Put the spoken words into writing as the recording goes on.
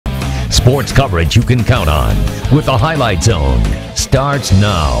Sports coverage you can count on with the Highlight Zone starts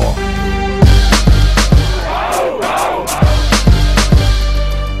now.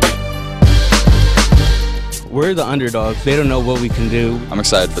 We're the underdogs. They don't know what we can do. I'm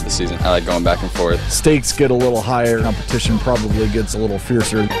excited for the season. I like going back and forth. Stakes get a little higher. Competition probably gets a little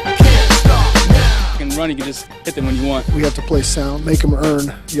fiercer. You can run, you can just hit them when you want. We have to play sound, make them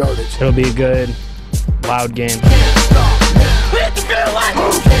earn yardage. It'll be a good, loud game.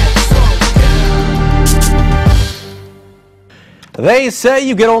 They say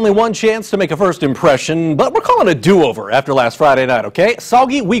you get only one chance to make a first impression, but we're calling a do-over after last Friday night, okay?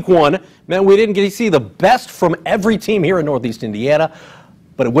 Soggy week one meant we didn't get to see the best from every team here in Northeast Indiana,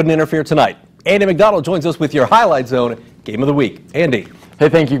 but it wouldn't interfere tonight. Andy McDonald joins us with your Highlight Zone Game of the Week. Andy. Hey,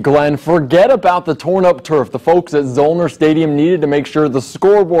 thank you, Glenn. Forget about the torn-up turf. The folks at Zollner Stadium needed to make sure the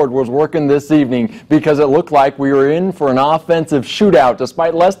scoreboard was working this evening because it looked like we were in for an offensive shootout.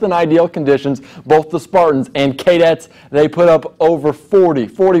 Despite less than ideal conditions, both the Spartans and Cadets, they put up over 40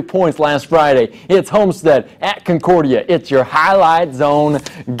 points last Friday. It's Homestead at Concordia. It's your Highlight Zone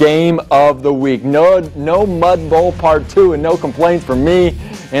Game of the Week. No Mud Bowl Part 2 and no complaints from me,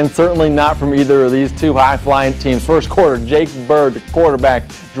 and certainly not from either of these two high-flying teams. First quarter, Jake Bird, the quarterback,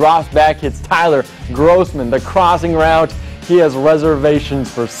 drops back, hits Tyler Grossman, the crossing route. He has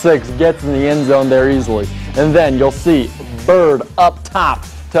reservations for 6, gets in the end zone there easily. And then you'll see Bird up top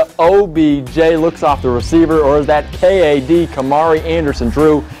to OBJ, looks off the receiver, or is that KAD, Kamari Anderson.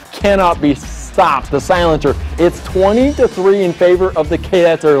 Drew cannot be stopped. The silencer. It's 20-3 in favor of the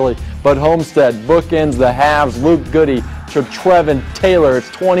Cadets early, but Homestead bookends the halves. Luke Goody to Trevin Taylor. It's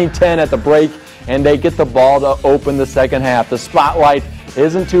 20-10 at the break, and they get the ball to open the second half. The spotlight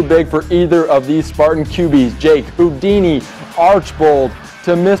isn't too big for either of these Spartan QBs. Jake Houdini Archbold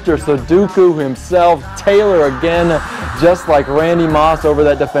to Mr. Sudoku himself. Taylor again, just like Randy Moss over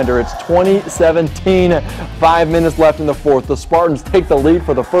that defender. It's 20-17, 5 minutes left in the fourth. The Spartans take the lead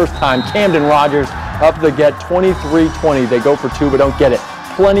for the first time. Camden Rogers up the get, 23-20. They go for 2 but don't get it.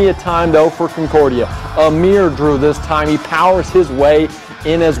 Plenty of time though for Concordia. Amir Drew this time. He powers his way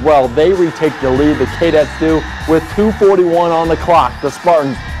in as well. They retake the lead, the Cadets do, with 2:41 on the clock. The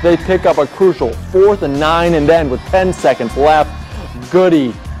Spartans, they pick up a crucial 4th and 9, and then with 10 seconds left,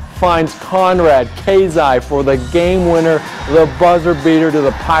 Goody finds Conrad Kazai for the game winner, the buzzer beater to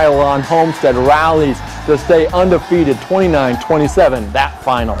the pylon. Homestead rallies to stay undefeated, 29-27, that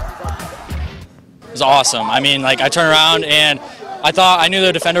final. It was awesome. I mean, I turned around and I knew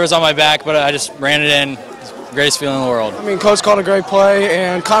the defender was on my back, but I just ran it in. Greatest feeling in the world. I mean, Coach called a great play,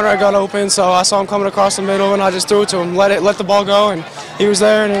 and Conrad got open, so I saw him coming across the middle, and I just threw it to him, let the ball go, and he was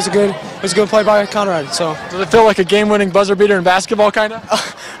there, and it was a good play by Conrad. So. Does it feel like a game-winning buzzer beater in basketball, kind of?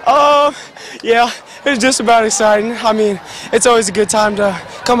 Yeah, it was just about exciting. I mean, it's always a good time to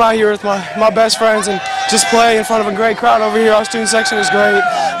come out here with my best friends and just play in front of a great crowd over here. Our student section is great.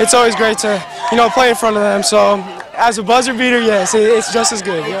 It's always great to, play in front of them. So. As a buzzer beater, yes, it's just as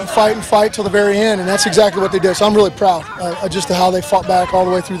good. Yeah. Fight till the very end, and that's exactly what they did. So I'm really proud just to how they fought back all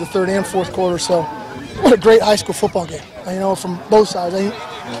the way through the third and fourth quarter. So what a great high school football game, from both sides.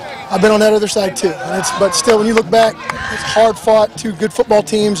 I've been on that other side too. But still, when you look back, it's hard fought, 2 good football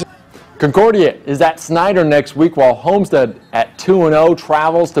teams. Concordia is at Snyder next week, while Homestead at 2-0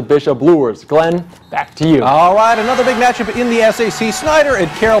 travels to Bishop Luers. Glenn, back to you. All right, another big matchup in the SAC. Snyder and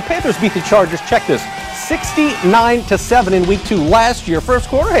Carroll. Panthers beat the Chargers. Check this. 69-7 in week 2 last year. First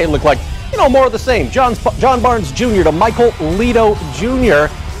quarter, hey, it looked like, more of the same. John Barnes Jr. to Michael Lito Jr.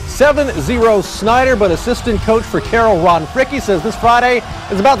 7-0 Snyder, but assistant coach for Carroll, Ron Fricke, says this Friday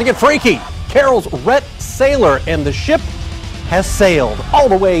is about to get freaky. Carroll's Rhett Saylor, and the ship has sailed all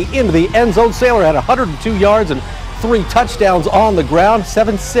the way into the end zone. Saylor had 102 yards and 3 touchdowns on the ground.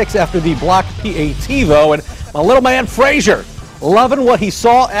 7-6 after the blocked PAT, though. And my little man Frazier, loving what he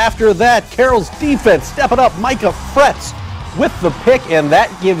saw after that. Carroll's defense stepping up. Micah Fretz with the pick, and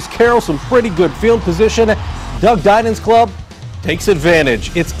that gives Carroll some pretty good field position. Doug Dinan's club takes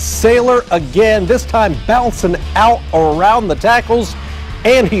advantage. It's Saylor again, this time bouncing out around the tackles,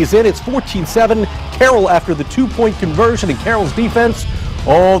 and he's in. It's 14-7. Carroll after the 2-point conversion, and Carroll's defense,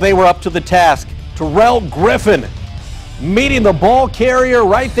 they were up to the task. Terrell Griffin meeting the ball carrier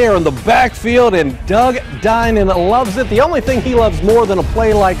right there in the backfield, and Doug Dinan loves it. The only thing he loves more than a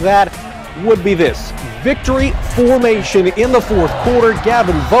play like that would be this. Victory formation in the fourth quarter.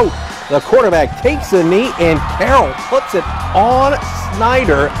 Gavin Vogt, the quarterback, takes a knee, and Carroll puts it on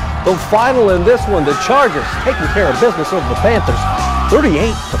Snyder. The final in this one, the Chargers taking care of business over the Panthers,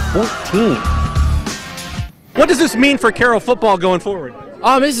 38-14. What does this mean for Carroll football going forward?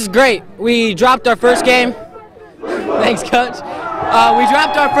 This is great. We dropped our first game. Thanks, Coach. We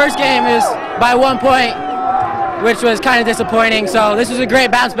dropped our first game by 1 point, which was kind of disappointing. So this was a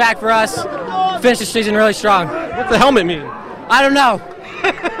great bounce back for us. Finish the season really strong. What's the helmet mean? I don't know.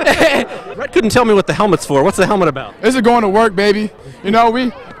 Brett couldn't tell me what the helmet's for. What's the helmet about? This is going to work, baby. You know,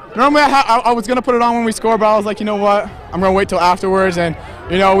 normally I was gonna put it on when we score, but I was like, you know what? I'm gonna wait till afterwards. And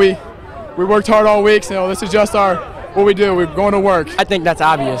you know, we worked hard all week, so this is just what we do. We're going to work. I think that's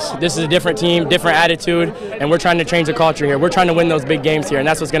obvious. This is a different team, different attitude, and we're trying to change the culture here. We're trying to win those big games here, and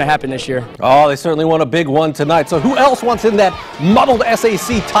that's what's going to happen this year. Oh, they certainly won a big one tonight. So who else wants in that muddled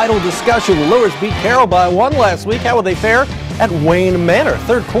SAC title discussion? Lures beat Carroll by 1 last week. How would they fare at Wayne Manor?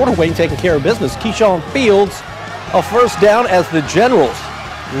 Third quarter, Wayne taking care of business. Keyshawn Fields, a first down as the Generals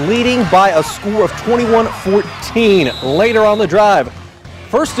leading by a score of 21-14 later on the drive.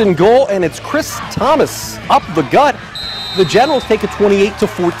 First and goal, and it's Chris Thomas up the gut. The Generals take a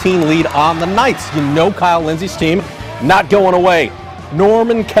 28-14 lead on the Knights. You know Kyle Lindsey's team not going away.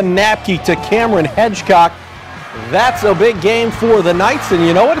 Norman Kanapke to Cameron Hedgecock. That's a big game for the Knights, and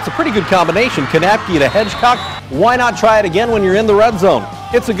you know what? It's a pretty good combination. Kanapke to Hedgecock. Why not try it again when you're in the red zone?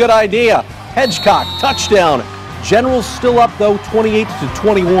 It's a good idea. Hedgecock, touchdown. Generals still up, though,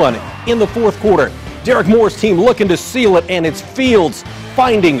 28-21 in the fourth quarter. Derek Moore's team looking to seal it, and it's Fields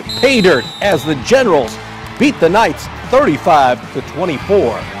finding pay dirt as the Generals beat the Knights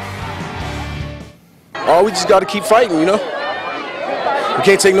 35-24. Oh, we just got to keep fighting, you know. We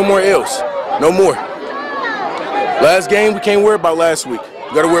can't take no more L's. No more. Last game, we can't worry about last week.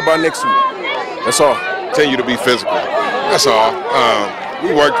 We got to worry about next week. That's all. Continue to be physical. That's all.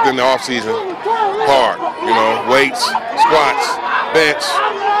 We worked in the offseason hard, you know, weights, squats, bench.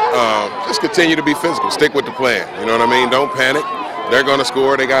 Just continue to be physical. Stick with the plan. You know what I mean? Don't panic. They're going to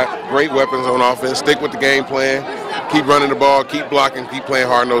score. They got great weapons on offense. Stick with the game plan. Keep running the ball. Keep blocking. Keep playing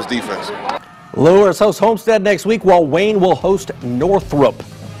hard-nosed defense. Lures host Homestead next week, while Wayne will host Northrop.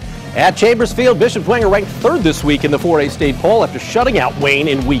 At Chambers Field, Bishop Dwenger ranked third this week in the 4A state poll after shutting out Wayne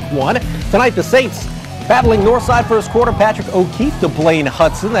in week 1. Tonight, the Saints battling Northside first quarter. Patrick O'Keefe to Blaine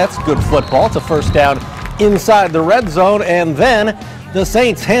Hudson. That's good football. It's a first down inside the red zone. And then the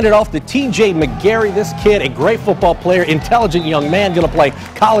Saints handed off to TJ McGarry. This kid, a great football player, intelligent young man, going to play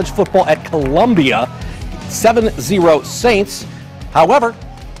college football at Columbia. 7-0 Saints. However,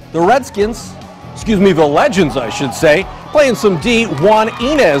 the Legends, I should say, playing some D. Juan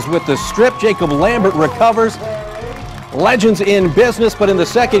Inez with the strip. Jacob Lambert recovers. Legends in business, but in the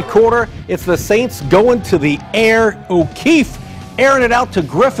second quarter, it's the Saints going to the air. O'Keefe airing it out to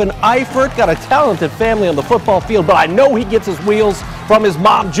Griffin Eifert. Got a talented family on the football field, but I know he gets his wheels from his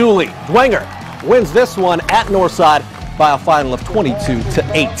mom, Julie. Dwenger wins this one at Northside by a final of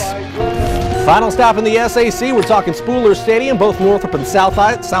 22-8. Final stop in the SAC, we're talking Spooler Stadium. Both Northrop and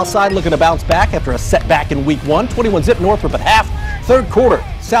Southside looking to bounce back after a setback in week 1. 21-zip Northrop at half. Third quarter,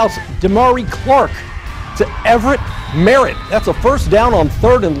 South's Damari Clark to Everett Merritt. That's a first down on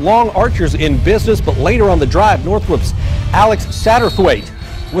third and long. Archers in business, but later on the drive, Northrop's Alex Satterthwaite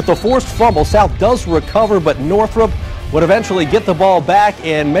with the forced fumble. South does recover, but Northrop would eventually get the ball back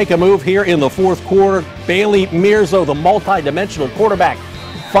and make a move here in the fourth quarter. Bailey Mirzo, the multi-dimensional quarterback,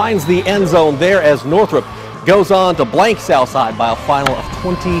 finds the end zone there as Northrop goes on to blank Southside by a final of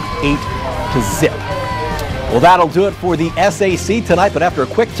 28-0. Well, that'll do it for the SAC tonight, but after a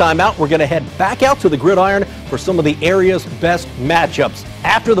quick timeout, we're going to head back out to the gridiron for some of the area's best matchups.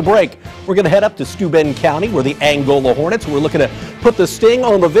 After the break, we're going to head up to Steuben County, where the Angola Hornets, we're looking to put the sting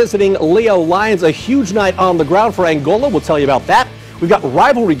on the visiting Leo Lions. A huge night on the ground for Angola. We'll tell you about that. We've got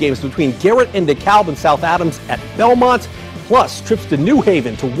rivalry games between Garrett and DeKalb and South Adams at Belmont, plus trips to New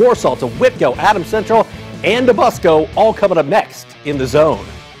Haven, to Warsaw, to Whitko, Adams Central, and to Busco, all coming up next in the Zone.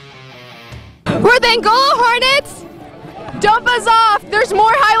 We're the Angola Hornets. Don't buzz off. There's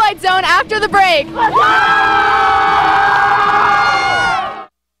more Highlight Zone after the break.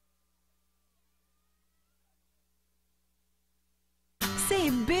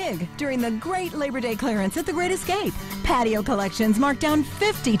 Save big during the great Labor Day clearance at The Great Escape. Patio collections marked down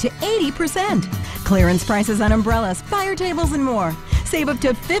 50 to 80%. Clearance prices on umbrellas, fire tables, and more. Save up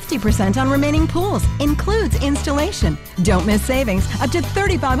to 50% on remaining pools. Includes installation. Don't miss savings up to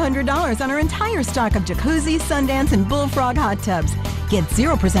 $3,500 on our entire stock of jacuzzi, Sundance, and Bullfrog hot tubs. Get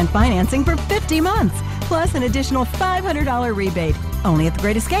 0% financing for 50 months, plus an additional $500 rebate. Only at The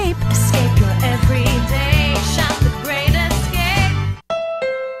Great Escape. Escape your everyday. Shop The Great Escape.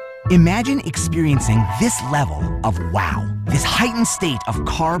 Imagine experiencing this level of wow, this heightened state of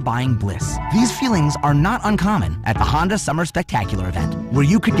car buying bliss. These feelings are not uncommon at the Honda Summer Spectacular event, where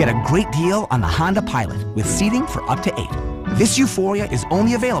you could get a great deal on the Honda Pilot with seating for up to 8. This euphoria is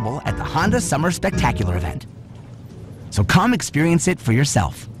only available at the Honda Summer Spectacular event. So come experience it for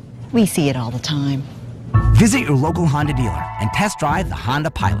yourself. We see it all the time. Visit your local Honda dealer and test drive the Honda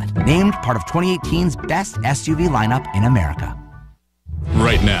Pilot, named part of 2018's best SUV lineup in America.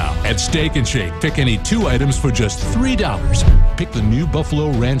 Right now, at Steak and Shake, pick any 2 items for just $3. Pick the new Buffalo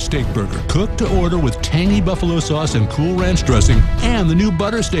Ranch Steak Burger, cooked to order with tangy buffalo sauce and Cool Ranch dressing, and the new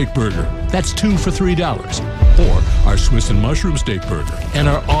Butter Steak Burger. That's 2 for $3. Or our Swiss and Mushroom Steak Burger and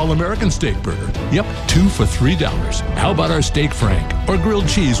our All-American Steak Burger. Yep, 2 for $3. How about our Steak Frank or grilled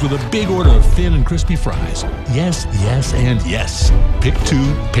cheese with a big order of thin and crispy fries? Yes, yes, and yes. Pick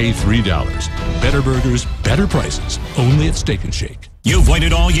 2, pay $3. Better burgers, better prices. Only at Steak and Shake. You've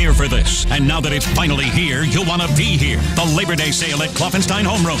waited all year for this, and now that it's finally here, you'll want to be here. The Labor Day sale at Kloffenstein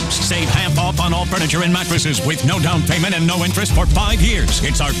Home Rooms. Save half off on all furniture and mattresses with no down payment and no interest for 5 years.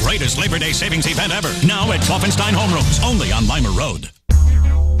 It's our greatest Labor Day savings event ever. Now at Kloffenstein Home Rooms, only on Lima Road.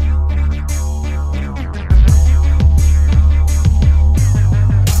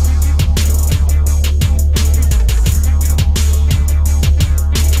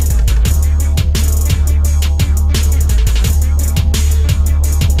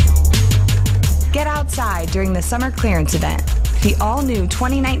 During the summer clearance event. The all-new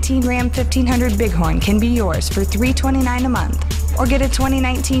 2019 Ram 1500 Bighorn can be yours for $329 a month, or get a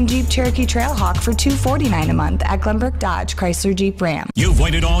 2019 Jeep Cherokee Trailhawk for $249 a month at Glenbrook Dodge Chrysler Jeep Ram. You've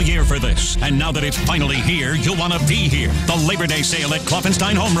waited all year for this, and now that it's finally here, you'll want to be here. The Labor Day sale at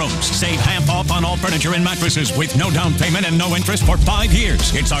Kloffenstein Home Rooms. Save half off on all furniture and mattresses with no down payment and no interest for 5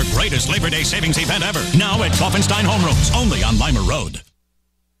 years. It's our greatest Labor Day savings event ever. Now at Kloffenstein Home Rooms, only on Lima Road.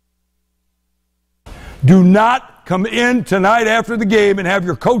 Do not come in tonight after the game and have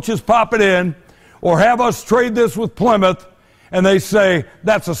your coaches pop it in or have us trade this with Plymouth and they say,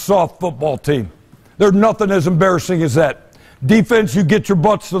 that's a soft football team. There's nothing as embarrassing as that. Defense, you get your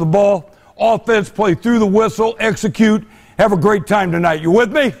butts to the ball. Offense, play through the whistle, execute. Have a great time tonight. You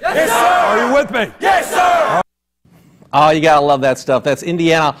with me? Yes, sir. Are you with me? Yes, sir. Oh, you got to love that stuff. That's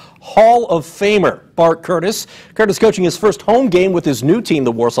Indiana Hall of Famer Bart Curtis. Curtis coaching his first home game with his new team,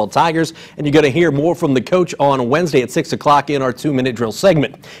 the Warsaw Tigers, and you're going to hear more from the coach on Wednesday at 6 o'clock in our 2-minute drill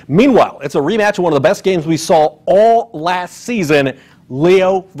segment. Meanwhile, it's a rematch of one of the best games we saw all last season,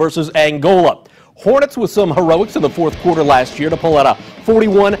 Leo versus Angola. Hornets with some heroics in the fourth quarter last year to pull out a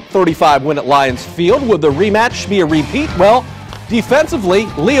 41-35 win at Lions Field. Would the rematch be a repeat? Well, defensively,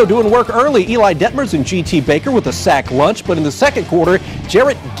 Leo doing work early. Eli Detmers and G.T. Baker with a sack lunch. But in the second quarter,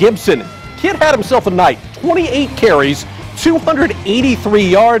 Jarrett Gibson. Kid had himself a night. 28 carries, 283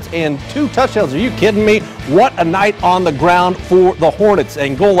 yards, and 2 touchdowns. Are you kidding me? What a night on the ground for the Hornets.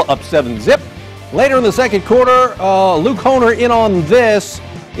 Angola up 7-zip. Later in the second quarter, Luke Honer in on this.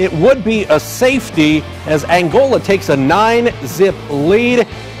 It would be a safety as Angola takes a 9-zip lead.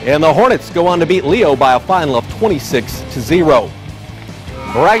 And the Hornets go on to beat Leo by a final of 26-0.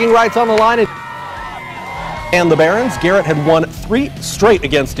 Bragging rights on the line. And the Barons. Garrett had won 3 straight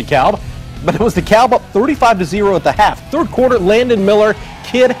against DeKalb, but it was DeKalb up 35-0 at the half. Third quarter, Landon Miller,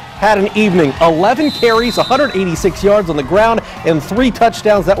 kid, had an evening. 11 carries, 186 yards on the ground, and 3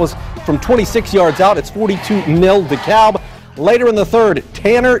 touchdowns. That was from 26 yards out. It's 42-0 DeKalb. Later in the third,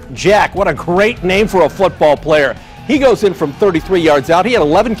 Tanner Jack. What a great name for a football player. He goes in from 33 yards out. He had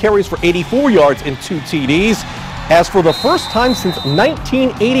 11 carries for 84 yards and 2 TDs. As for the first time since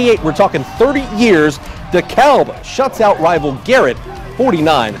 1988, we're talking 30 years, DeKalb shuts out rival Garrett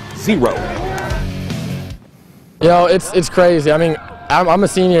 49-0. You know, it's crazy. I mean, I'm a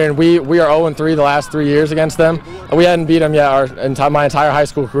senior, and we are 0-3 the last 3 years against them. We hadn't beat them yet my entire high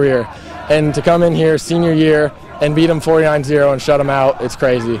school career. And to come in here senior year and beat them 49-0 and shut them out, it's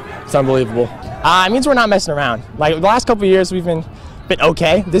crazy. It's unbelievable. It means we're not messing around. Like the last couple of years, we've been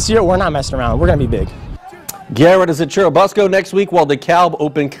okay. This year, we're not messing around. We're going to be big. Garrett is at Churubusco next week while DeKalb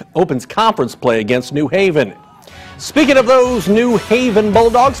opens conference play against New Haven. Speaking of those New Haven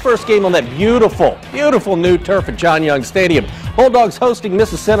Bulldogs, first game on that beautiful, beautiful new turf at John Young Stadium. Bulldogs hosting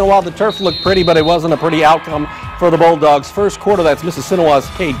Mississinewa. The turf looked pretty, but it wasn't a pretty outcome for the Bulldogs. First quarter, that's Mississinewa's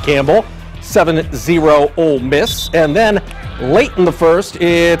Cade Campbell. 7-0 Ole Miss. And then late in the first,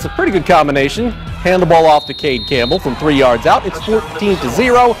 it's a pretty good combination. Hand the ball off to Cade Campbell from 3 yards out. It's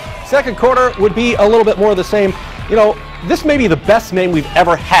 14-0. Second quarter would be a little bit more of the same. You know, this may be the best name we've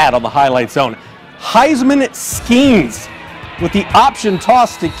ever had on the Highlight Zone. Heisman Skeens with the option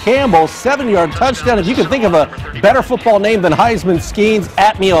toss to Campbell. 7-yard touchdown. If you can think of a better football name than Heisman Skeens,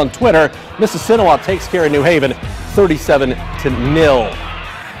 at me on Twitter. Mississinewa takes care of New Haven 37-0.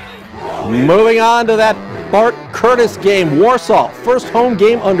 Moving on to that Bart Curtis game. Warsaw, first home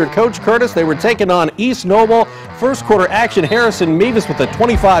game under Coach Curtis. They were taking on East Noble. first quarter action. Harrison Mevis with a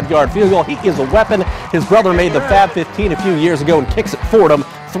 25-yard field goal. He is a weapon. His brother made the Fab 15 a few years ago and kicks at Fordham.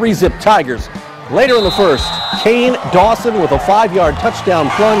 3-zip Tigers. Later in the first, Kane Dawson with a 5-yard touchdown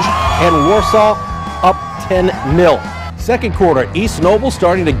plunge, and Warsaw up 10-0. Second quarter, East Noble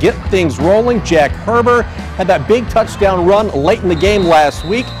starting to get things rolling. Jack Herber had that big touchdown run late in the game last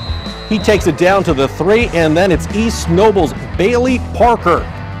week. He takes it down to the 3, and then it's East Noble's Bailey Parker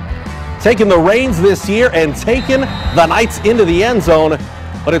taking the reins this year and taking the Knights into the end zone.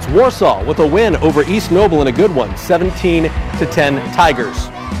 But it's Warsaw with a win over East Noble and a good one, 17-10 Tigers.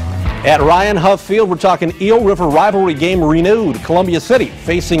 At Ryan Huff Field, we're talking Eel River rivalry game renewed. Columbia City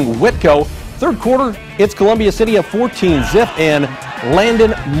facing Whitko. Third quarter, it's Columbia City a 14-zip, and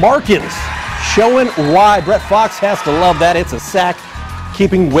Landon Markins showing why. Brett Fox has to love that. It's a sack,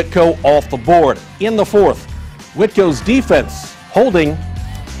 keeping Whitko off the board. In the fourth, Whitko's defense holding.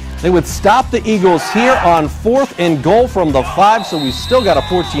 They would stop the Eagles here on 4th and goal from the 5, so we still got a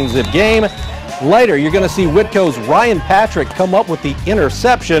 14-zip game. Later, you're going to see Whitko's Ryan Patrick come up with the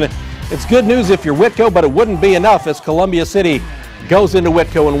interception. It's good news if you're Whitko, but it wouldn't be enough as Columbia City goes into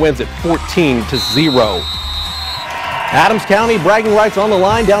Whitko and wins it 14-0. Adams County bragging rights on the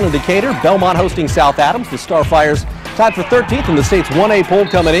line down in Decatur. Belmont hosting South Adams. The Starfires tied for 13th in the state's 1A poll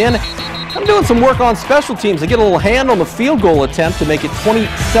coming in. I'm doing some work on special teams. They get a little hand on the field goal attempt to make it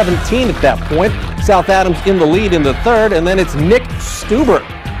 20-17 at that point. South Adams in the lead in the third, and then it's Nick Stuber.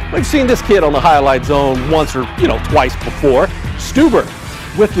 We've seen this kid on the highlight zone once or, twice before. Stuber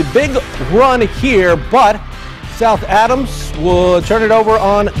with the big run here, but South Adams will turn it over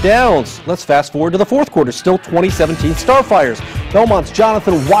on downs. Let's fast forward to the fourth quarter. Still 2017 Starfires. Belmont's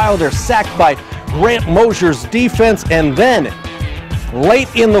Jonathan Wilder sacked by Grant Mosier's defense, and then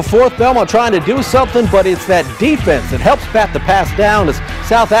late in the fourth, Belmont trying to do something, but it's that defense that helps bat the pass down as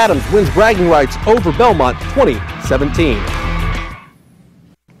South Adams wins bragging rights over Belmont 2017.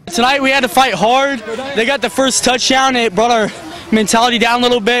 Tonight we had to fight hard. They got the first touchdown. It brought our mentality down a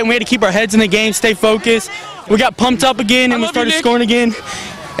little bit, and we had to keep our heads in the game, stay focused. We got pumped up again, and we started scoring again,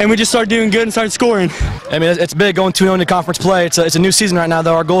 and we just started doing good and started scoring. I mean, it's big going 2-0 into conference play. It's a new season right now,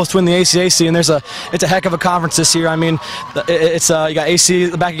 though. Our goal is to win the ACAC, and it's a heck of a conference this year. I mean, you got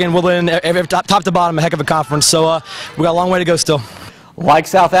AC back again, Woodland, top to bottom, a heck of a conference. So we got a long way to go still. Like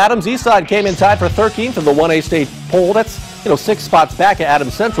South Adams, Eastside came in tied for 13th in the 1A state poll. That's 6 spots back at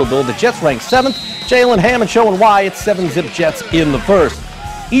Adams Centralville. The Jets ranked 7th. Jalen Hammond showing why. It's 7-zip Jets in the first.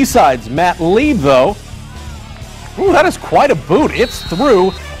 Eastside's Matt Lieb, though. Ooh, that is quite a boot. It's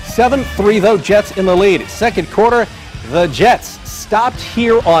through. 7-3, though, Jets in the lead. Second quarter, the Jets stopped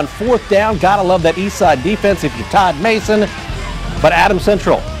here on 4th down. Gotta love that Eastside defense if you're Todd Mason. But Adams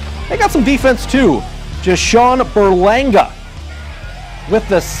Central, they got some defense, too. Jashawn Berlanga with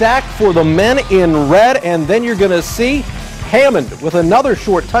the sack for the men in red, and then you're going to see Hammond with another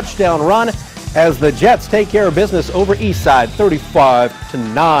short touchdown run as the Jets take care of business over Eastside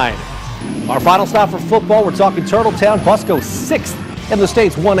 35-9. Our final stop for football, we're talking Turtletown. Busco 6th in the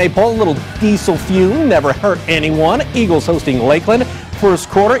state's 1A poll. A little diesel fume, never hurt anyone. Eagles hosting Lakeland. First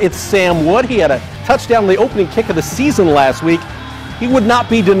quarter, it's Sam Wood. He had a touchdown on the opening kick of the season last week. He would not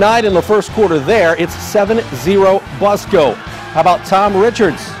be denied in the first quarter there. It's 7-0 Busco. How about Tom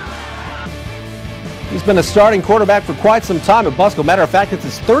Richards? He's been a starting quarterback for quite some time at Busco. Matter of fact, it's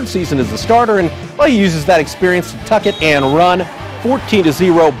his 3rd season as a starter, and he uses that experience to tuck it and run.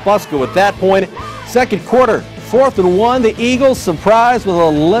 14-0 Busco at that point. Second quarter, 4th and 1. The Eagles surprised with a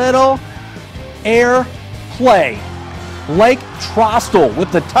little air play. Lake Trostel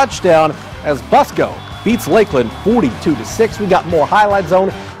with the touchdown as Busco beats Lakeland 42-6. We got more Highlight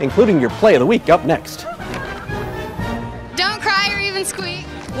Zone, including your play of the week, up next. Don't cry or even squeak.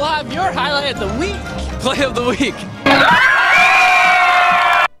 We'll have your highlight of the week, play of the week.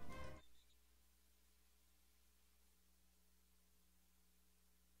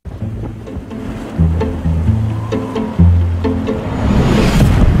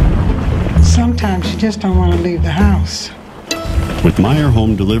 Sometimes you just don't want to leave the house. With Meyer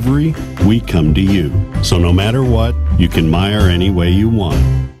Home Delivery, we come to you. So no matter what, you can Meyer any way you want.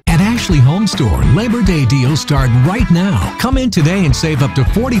 At Ashley Home Store, Labor Day deals start right now. Come in today and save up to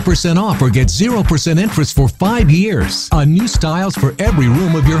 40% off or get 0% interest for 5 years on new styles for every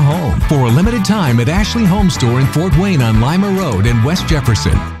room of your home. For a limited time at Ashley Home Store in Fort Wayne on Lima Road in West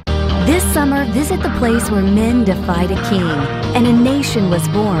Jefferson. This summer, visit the place where men defied a king and a nation was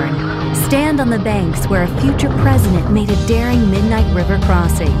born. Stand on the banks where a future president made a daring midnight river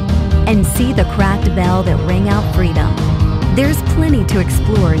crossing and see the cracked bell that rang out freedom. There's plenty to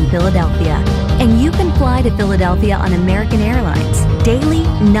explore in Philadelphia, and you can fly to Philadelphia on American Airlines daily,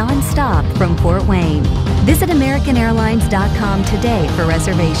 non-stop from Fort Wayne. Visit AmericanAirlines.com today for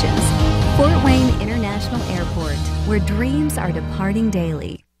reservations. Fort Wayne International Airport, where dreams are departing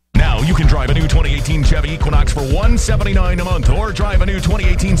daily. Now you can drive a new 2018 Chevy Equinox for $179 a month, or drive a new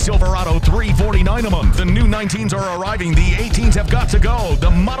 2018 Silverado $349 a month. The new 19s are arriving. The 18s have got to go. The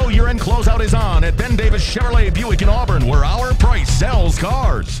model year-end closeout is on at Ben Davis Chevrolet Buick in Auburn, where our price sells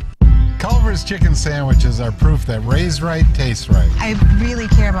cars. Culver's chicken sandwiches are proof that raised right tastes right. I really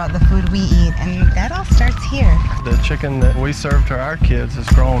care about the food we eat, and that all starts here. The chicken that we serve to our kids is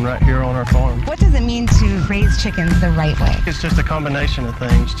grown right here on our farm. What does it mean to raise chickens the right way? It's just a combination of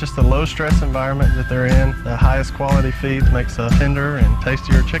things. Just the low-stress environment that they're in, the highest quality feed makes a tender and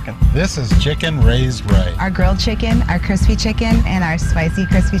tastier chicken. This is chicken raised right. Our grilled chicken, our crispy chicken, and our spicy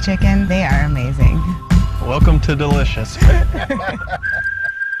crispy chicken, they are amazing. Welcome to delicious.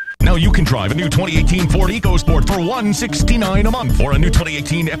 Now you can drive a new 2018 Ford EcoSport for $169 a month, or a new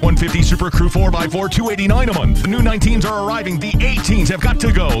 2018 F-150 Super Crew 4x4 $289 a month. The new 19s are arriving. The 18s have got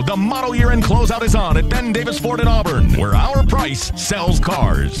to go. The model year-end closeout is on at Ben Davis Ford in Auburn, where our price sells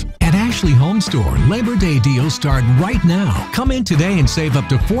cars. At Ashley Home Store, Labor Day deals start right now. Come in today and save up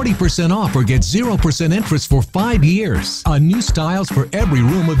to 40% off or get 0% interest for 5 years. On new styles for every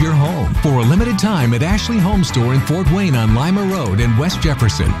room of your home. For a limited time at Ashley Home Store in Fort Wayne on Lima Road in West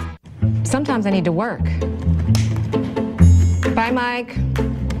Jefferson. Sometimes I need to work. Bye, Mike.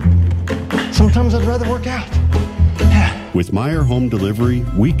 Sometimes I'd rather work out. With Meyer Home Delivery,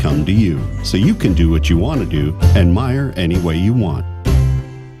 we come to you, so you can do what you want to do and Meyer any way you want.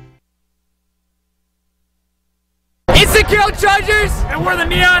 It's the Carroll Chargers, and we're the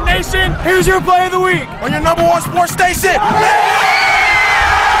Neon Nation. Here's your play of the week on your #1 sports station.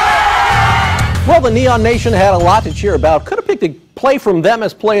 Well, the Neon Nation had a lot to cheer about. Could have picked a play from them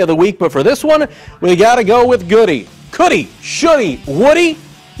as play of the week, but for this one, we got to go with Goody. Couldy, shouldy, woody?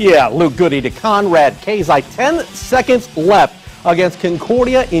 Yeah, Luke Goody to Conrad Kazai. 10 seconds left against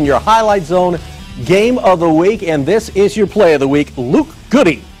Concordia in your highlight zone game of the week, and this is your play of the week. Luke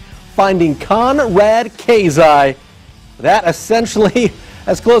Goody finding Conrad Kazai. That essentially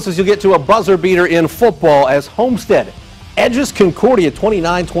as close as you'll get to a buzzer beater in football, as Homestead edges Concordia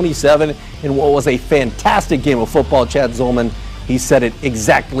 29-27 in what was a fantastic game of football. Chad Zolman, he said it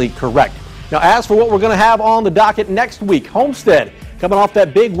exactly correct. Now, as for what we're going to have on the docket next week, Homestead coming off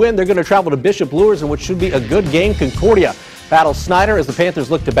that big win, they're going to travel to Bishop Luers in what should be a good game. Concordia battles Snyder as the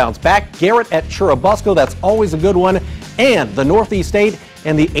Panthers look to bounce back. Garrett at Churubusco, that's always a good one. And the Northeast 8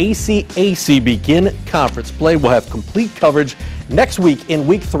 and the ACAC begin conference play. We'll have complete coverage next week in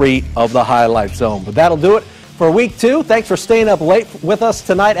Week 3 of the Highlight Zone. But that'll do it for Week 2. Thanks for staying up late with us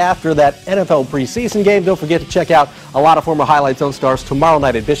tonight after that NFL preseason game. Don't forget to check out a lot of former Highlight Zone stars tomorrow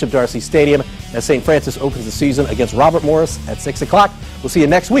night at Bishop Darcy Stadium as St. Francis opens the season against Robert Morris at 6 o'clock. We'll see you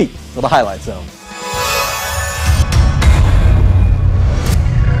next week for the Highlight Zone.